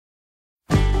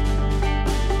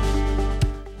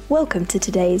Welcome to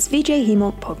today's VJ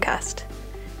Hem-Onc podcast.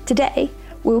 Today,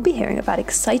 we'll be hearing about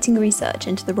exciting research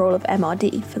into the role of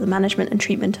MRD for the management and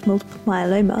treatment of multiple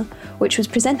myeloma, which was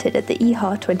presented at the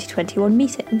EHA 2021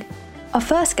 meeting. Our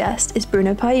first guest is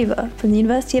Bruno Paiva from the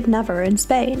University of Navarra in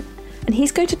Spain, and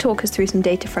he's going to talk us through some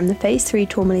data from the Phase 3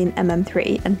 Tourmaline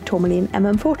MM3 and Tourmaline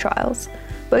MM4 trials,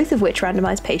 both of which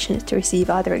randomised patients to receive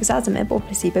either ixazomib or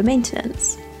placebo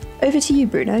maintenance. Over to you,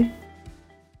 Bruno.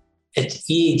 At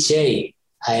EHA,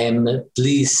 I am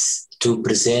pleased to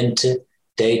present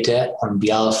data on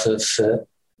behalf of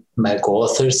my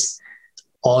co-authors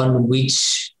on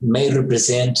which may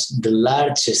represent the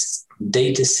largest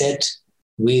data set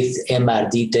with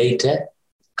MRD data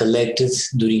collected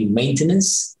during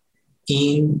maintenance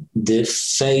in the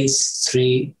Phase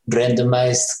 3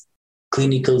 randomized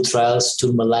clinical trials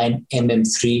Tourmaline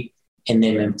MM3 and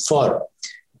MM4,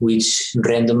 which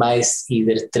randomized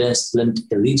either transplant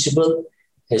eligible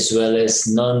as well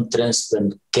as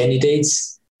non-transplant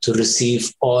candidates to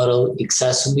receive oral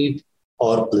ixazomib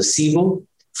or placebo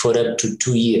for up to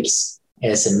 2 years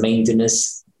as a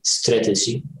maintenance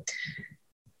strategy.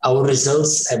 Our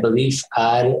results, I believe,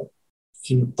 are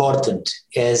important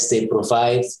as they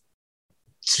provide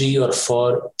 3 or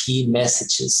 4 key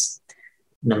messages.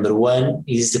 Number one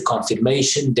is the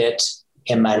confirmation that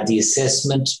MRD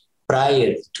assessment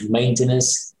prior to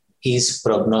maintenance is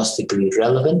prognostically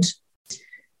relevant.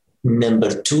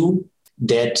 Number two,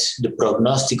 that the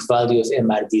prognostic value of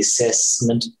MRD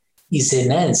assessment is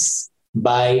enhanced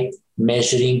by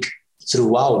measuring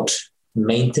throughout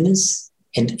maintenance,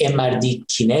 and MRD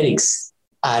kinetics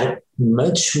are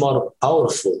much more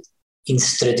powerful in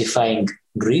stratifying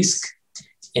risk.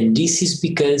 And this is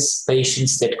because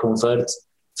patients that convert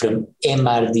from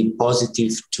MRD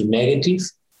positive to negative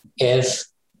have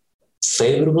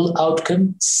favorable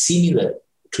outcome similar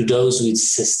to those with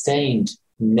sustained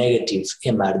negative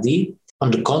MRD.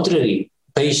 On the contrary,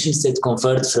 patients that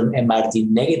convert from MRD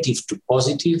negative to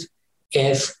positive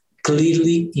have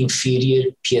clearly inferior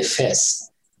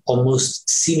PFS, almost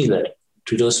similar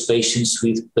to those patients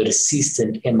with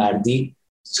persistent MRD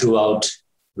throughout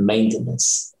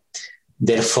maintenance.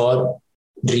 Therefore,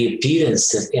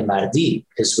 reappearance of MRD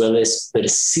as well as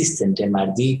persistent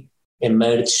MRD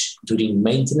emerge during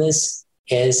maintenance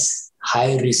as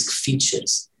high-risk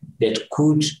features that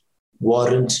could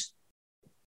warrant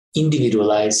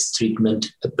individualized treatment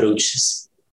approaches.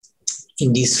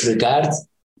 In this regard,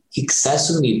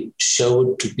 ixazomib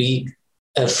showed to be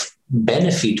of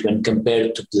benefit when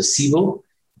compared to placebo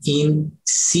in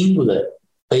singular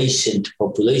patient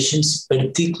populations,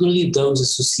 particularly those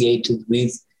associated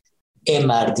with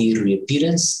MRD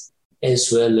reappearance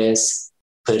as well as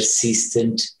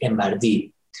persistent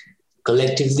MRD.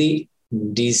 Collectively,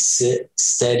 this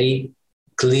study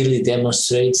clearly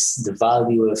demonstrates the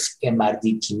value of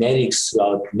MRD kinetics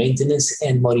throughout maintenance,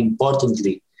 and more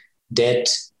importantly, that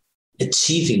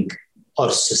achieving or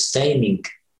sustaining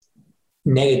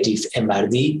negative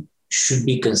MRD should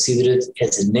be considered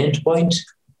as an endpoint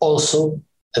also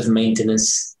of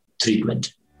maintenance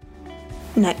treatment.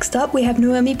 Next up, we have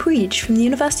Noemi Puig from the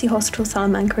University Hospital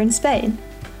Salamanca in Spain.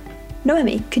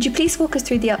 Noemi, could you please walk us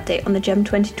through the update on the GEM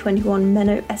 2021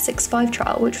 MENO S65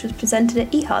 trial, which was presented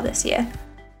at EHA this year?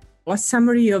 A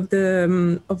summary of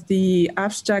the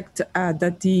abstract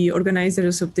that the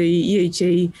organizers of the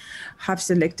EHA have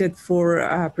selected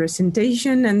for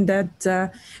presentation, and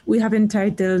that we have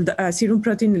entitled Serum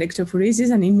Protein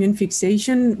Electrophoresis and Immune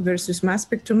Fixation versus Mass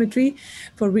Spectrometry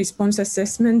for Response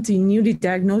Assessment in Newly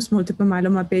Diagnosed Multiple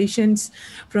Myeloma Patients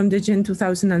from the GEM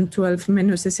 2012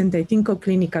 MENO 65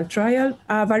 clinical trial.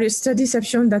 Various studies have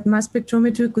shown that mass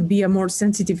spectrometry could be a more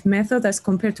sensitive method as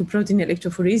compared to protein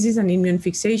electrophoresis and immune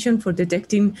fixation for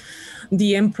detecting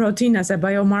the M protein as a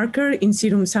biomarker in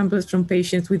serum samples from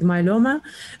patients with myeloma.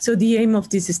 So the aim of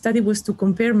this study was to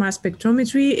compare mass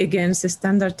spectrometry against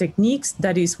standard techniques,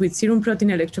 that is with serum protein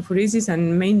electrophoresis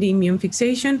and mainly immune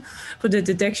fixation, for the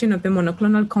detection of the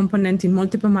monoclonal component in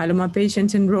multiple myeloma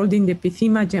patients enrolled in the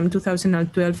PICIMA GEM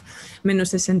 2012 MENO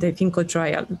 65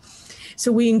 trial.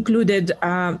 So we included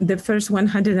the first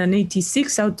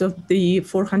 186 out of the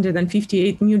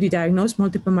 458 newly diagnosed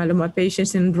multiple myeloma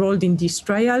patients enrolled in this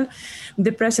trial.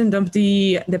 The presence of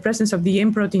the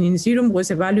M protein in serum was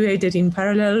evaluated in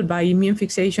parallel by immune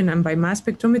fixation and by mass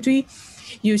spectrometry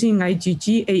using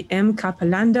IgG, AM, kappa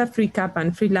lambda, free kappa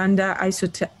and free lambda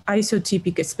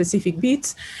isotypic specific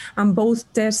beads. And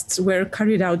both tests were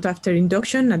carried out after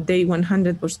induction at day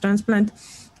 100 post-transplant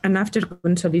and after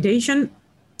consolidation.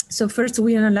 So first,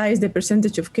 we analyzed the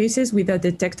percentage of cases with a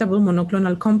detectable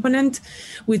monoclonal component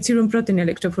with serum protein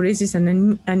electrophoresis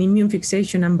and immune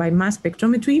fixation and by mass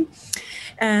spectrometry.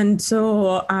 And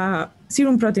so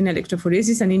serum protein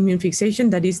electrophoresis and immune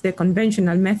fixation, that is the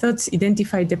conventional methods,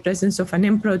 identified the presence of an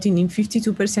M protein in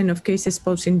 52% of cases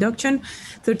post-induction,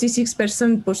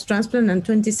 36% post-transplant, and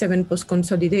 27%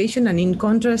 post-consolidation. And in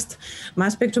contrast,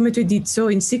 mass spectrometry did so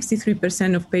in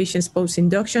 63% of patients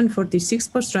post-induction,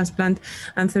 46% post-transplant,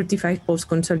 and 35%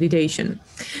 post-consolidation.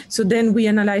 So then we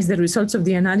analyzed the results of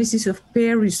the analysis of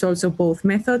pair results of both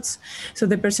methods. So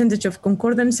the percentage of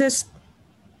concordances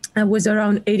was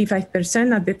around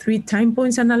 85% at the 3 time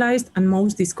points analyzed, and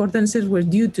most discordances were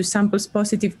due to samples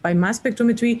positive by mass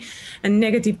spectrometry and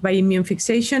negative by immune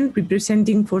fixation,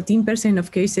 representing 14%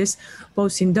 of cases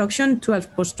post-induction,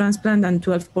 12 post-transplant, and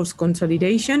 12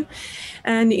 post-consolidation.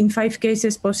 And in 5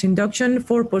 cases post-induction,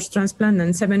 4 post-transplant,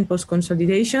 and 7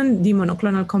 post-consolidation, the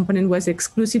monoclonal component was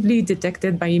exclusively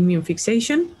detected by immune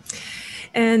fixation.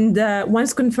 And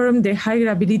once confirmed the higher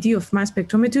ability of mass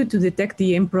spectrometry to detect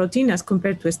the M protein as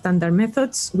compared to standard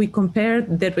methods, we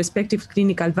compared the respective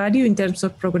clinical value in terms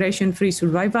of progression-free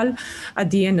survival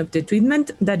at the end of the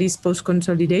treatment, that is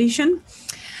post-consolidation.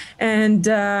 And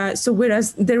so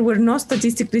whereas there were no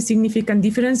statistically significant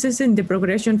differences in the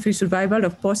progression-free survival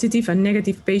of positive and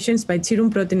negative patients by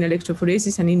serum protein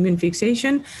electrophoresis and immune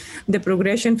fixation, the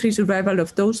progression-free survival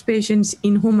of those patients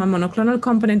in whom a monoclonal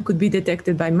component could be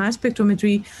detected by mass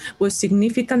spectrometry was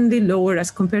significantly lower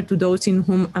as compared to those in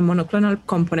whom a monoclonal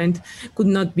component could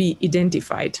not be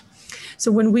identified.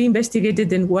 So when we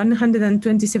investigated in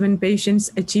 127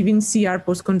 patients achieving CR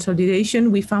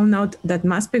post-consolidation, we found out that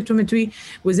mass spectrometry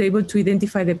was able to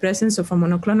identify the presence of a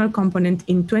monoclonal component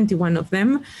in 21 of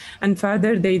them. And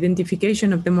further, the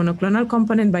identification of the monoclonal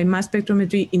component by mass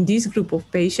spectrometry in this group of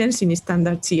patients in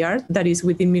standard CR, that is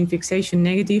with immune fixation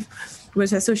negative,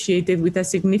 was associated with a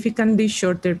significantly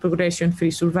shorter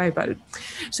progression-free survival.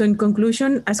 So in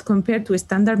conclusion, as compared to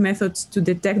standard methods to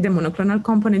detect the monoclonal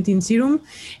component in serum,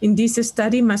 in this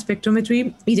study, mass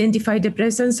spectrometry identified the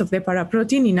presence of the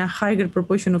paraprotein in a higher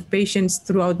proportion of patients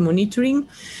throughout monitoring,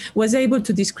 was able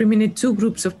to discriminate 2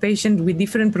 groups of patients with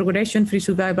different progression-free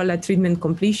survival at treatment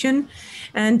completion,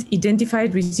 and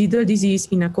identified residual disease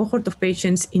in a cohort of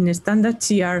patients in a standard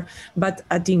CR, but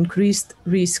at increased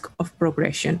risk of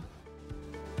progression.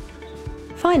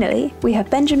 Finally, we have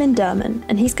Benjamin Derman,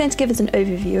 and he's going to give us an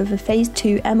overview of a phase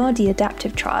 2 MRD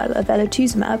adaptive trial of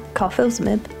elotuzumab,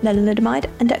 carfilzomib, lenalidomide,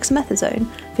 and dexamethasone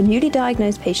for newly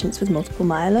diagnosed patients with multiple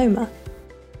myeloma.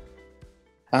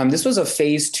 This was a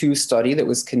phase 2 study that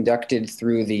was conducted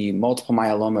through the Multiple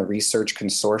Myeloma Research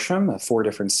Consortium at 4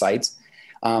 different sites.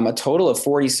 A total of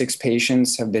 46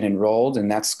 patients have been enrolled, and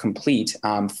that's complete.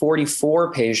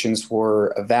 44 patients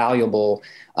were evaluable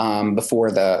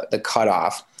before the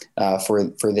cutoff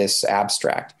for this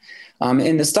abstract.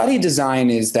 And the study design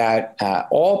is that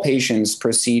all patients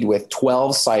proceed with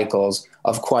 12 cycles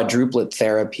of quadruplet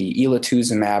therapy,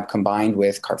 elotuzumab combined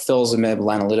with carfilzomib,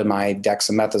 lenalidomide,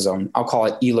 dexamethasone. I'll call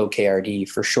it ELO-KRD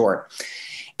for short.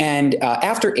 And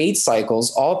after 8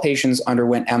 cycles, all patients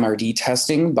underwent MRD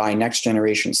testing by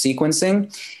next-generation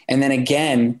sequencing, and then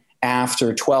again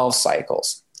after 12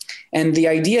 cycles. And the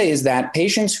idea is that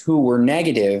patients who were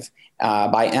negative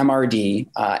by MRD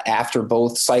after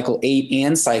both cycle 8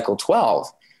 and cycle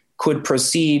 12 could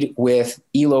proceed with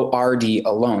ELO-RD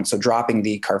alone, so dropping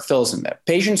the carfilzomib.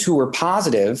 Patients who were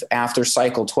positive after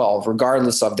cycle 12,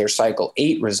 regardless of their cycle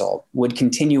 8 result, would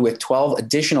continue with 12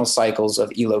 additional cycles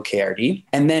of ELO-KRD,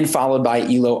 and then followed by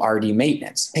ELO-RD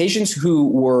maintenance. Patients who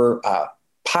were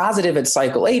positive at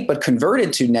cycle 8 but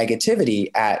converted to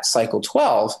negativity at cycle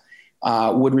 12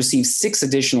 would receive 6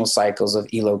 additional cycles of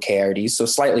ELO-KRD, so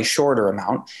slightly shorter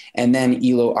amount, and then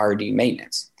ELO-RD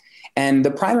maintenance. And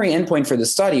the primary endpoint for the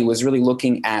study was really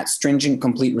looking at stringent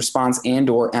complete response and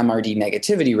or MRD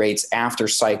negativity rates after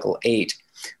cycle 8,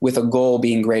 with a goal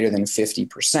being greater than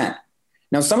 50%.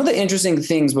 Now, some of the interesting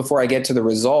things before I get to the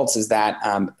results is that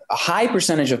a high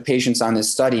percentage of patients on this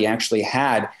study actually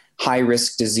had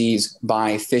high-risk disease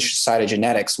by FISH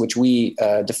cytogenetics, which we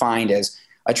defined as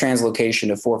a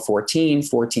translocation of 414,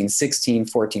 1416,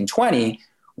 1420,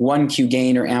 1q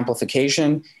gain or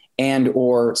amplification, and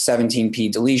or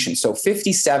 17p deletion. So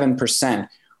 57%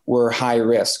 were high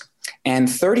risk, and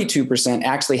 32%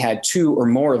 actually had 2 or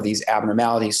more of these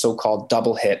abnormalities, so-called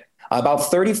double hit. About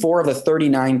 34 of the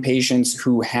 39 patients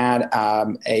who had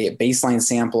a baseline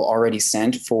sample already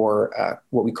sent for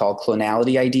what we call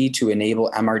clonality ID to enable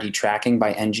MRD tracking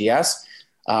by NGS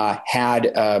had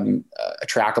a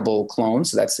trackable clone,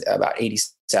 so that's about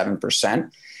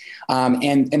 87%.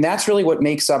 And that's really what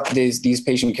makes up these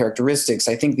patient characteristics.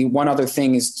 I think the one other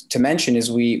thing is to mention is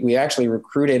we actually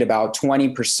recruited about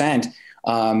 20%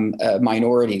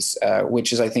 minorities,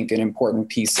 which is, I think, an important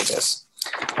piece of this.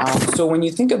 So when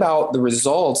you think about the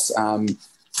results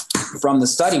from the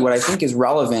study, what I think is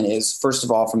relevant is, first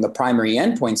of all, from the primary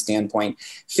endpoint standpoint,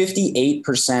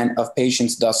 58% of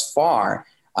patients thus far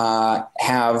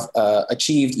have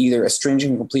achieved either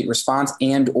astringent complete response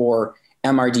and or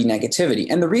MRD negativity.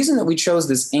 And the reason that we chose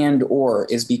this and or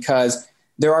is because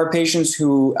there are patients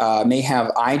who may have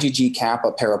IgG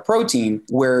kappa paraprotein,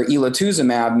 where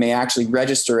elotuzumab may actually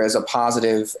register as a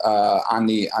positive on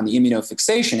the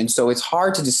immunofixation. And so it's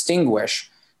hard to distinguish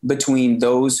between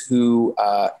those who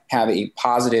have a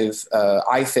positive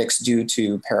IFIX due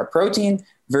to paraprotein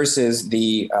versus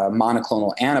the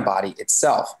monoclonal antibody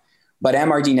itself. But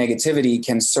MRD negativity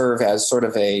can serve as sort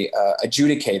of a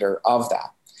adjudicator of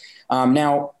that.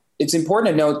 Now, it's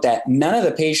important to note that none of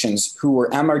the patients who were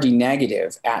MRD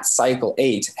negative at cycle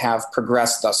 8 have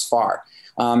progressed thus far.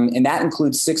 And that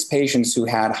includes 6 patients who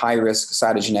had high-risk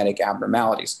cytogenetic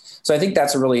abnormalities. So I think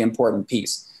that's a really important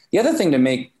piece. The other thing to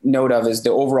make note of is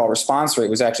the overall response rate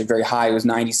was actually very high. It was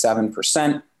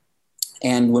 97%.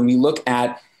 And when we look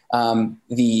at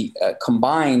the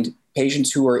combined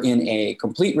patients who are in a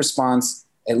complete response,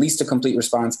 at least a complete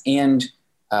response, and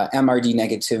MRD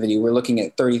negativity, we're looking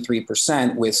at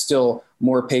 33%, with still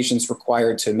more patients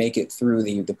required to make it through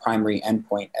the primary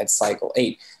endpoint at cycle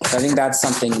 8. So I think that's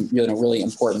something really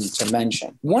important to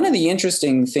mention. One of the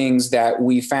interesting things that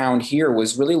we found here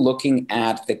was really looking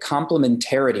at the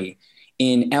complementarity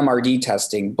in MRD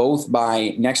testing, both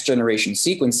by next generation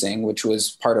sequencing, which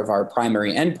was part of our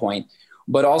primary endpoint,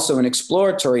 but also an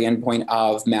exploratory endpoint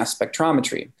of mass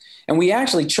spectrometry. And we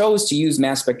actually chose to use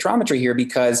mass spectrometry here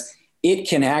because it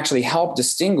can actually help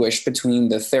distinguish between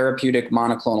the therapeutic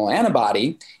monoclonal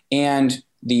antibody and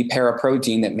the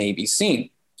paraprotein that may be seen.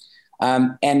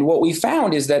 And what we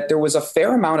found is that there was a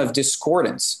fair amount of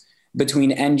discordance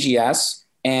between NGS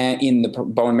and in the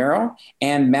bone marrow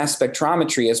and mass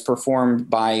spectrometry as performed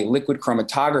by liquid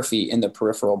chromatography in the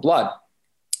peripheral blood.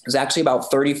 There's actually about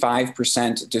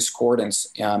 35% discordance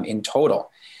in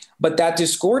total. But that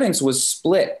discordance was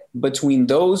split between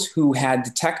those who had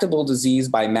detectable disease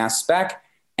by mass spec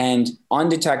and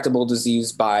undetectable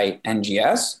disease by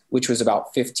NGS, which was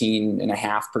about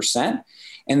 15.5%.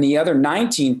 And the other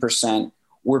 19%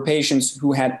 were patients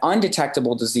who had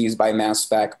undetectable disease by mass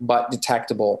spec, but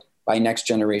detectable by next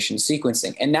generation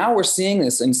sequencing. And now we're seeing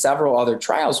this in several other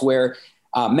trials where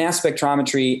mass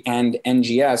spectrometry and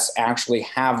NGS actually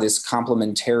have this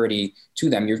complementarity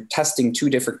to them. You're testing 2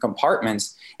 different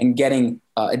compartments and getting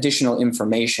additional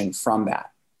information from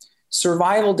that.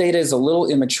 Survival data is a little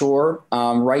immature.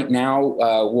 Right now,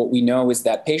 what we know is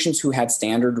that patients who had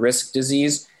standard risk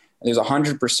disease, there's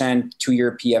 100%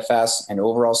 2-year PFS and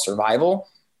overall survival.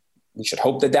 We should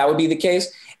hope that that would be the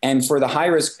case. And for the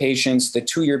high-risk patients, the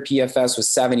 2-year PFS was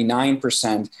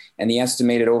 79%, and the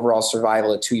estimated overall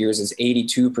survival at 2 years is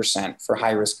 82% for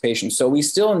high-risk patients. So we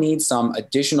still need some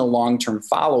additional long-term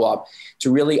follow-up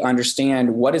to really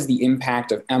understand what is the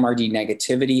impact of MRD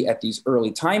negativity at these early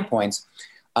time points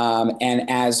and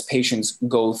as patients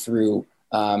go through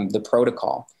the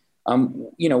protocol.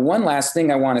 One last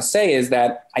thing I want to say is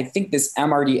that I think this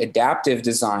MRD adaptive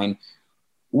design,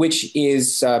 which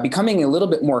is becoming a little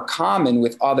bit more common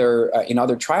with in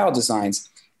other trial designs,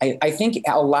 I think it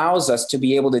allows us to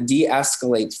be able to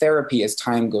de-escalate therapy as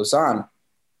time goes on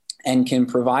and can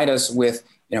provide us with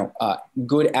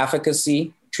good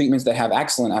efficacy, treatments that have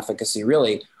excellent efficacy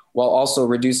really, while also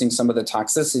reducing some of the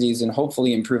toxicities and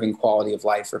hopefully improving quality of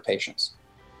life for patients.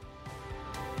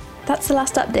 That's the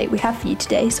last update we have for you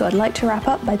today, so I'd like to wrap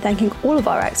up by thanking all of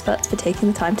our experts for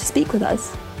taking the time to speak with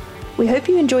us. We hope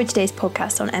you enjoyed today's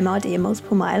podcast on MRD and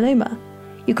multiple myeloma.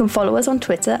 You can follow us on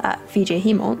Twitter at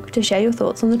VJHemonc to share your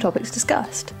thoughts on the topics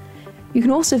discussed. You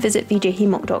can also visit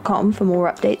vjhemonc.com for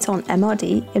more updates on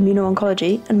MRD,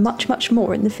 immuno-oncology, and much, much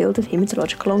more in the field of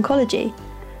hematological oncology.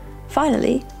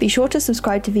 Finally, be sure to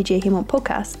subscribe to VJ Hemonc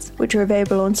podcasts, which are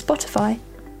available on Spotify,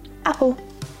 Apple,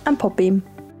 and Podbean.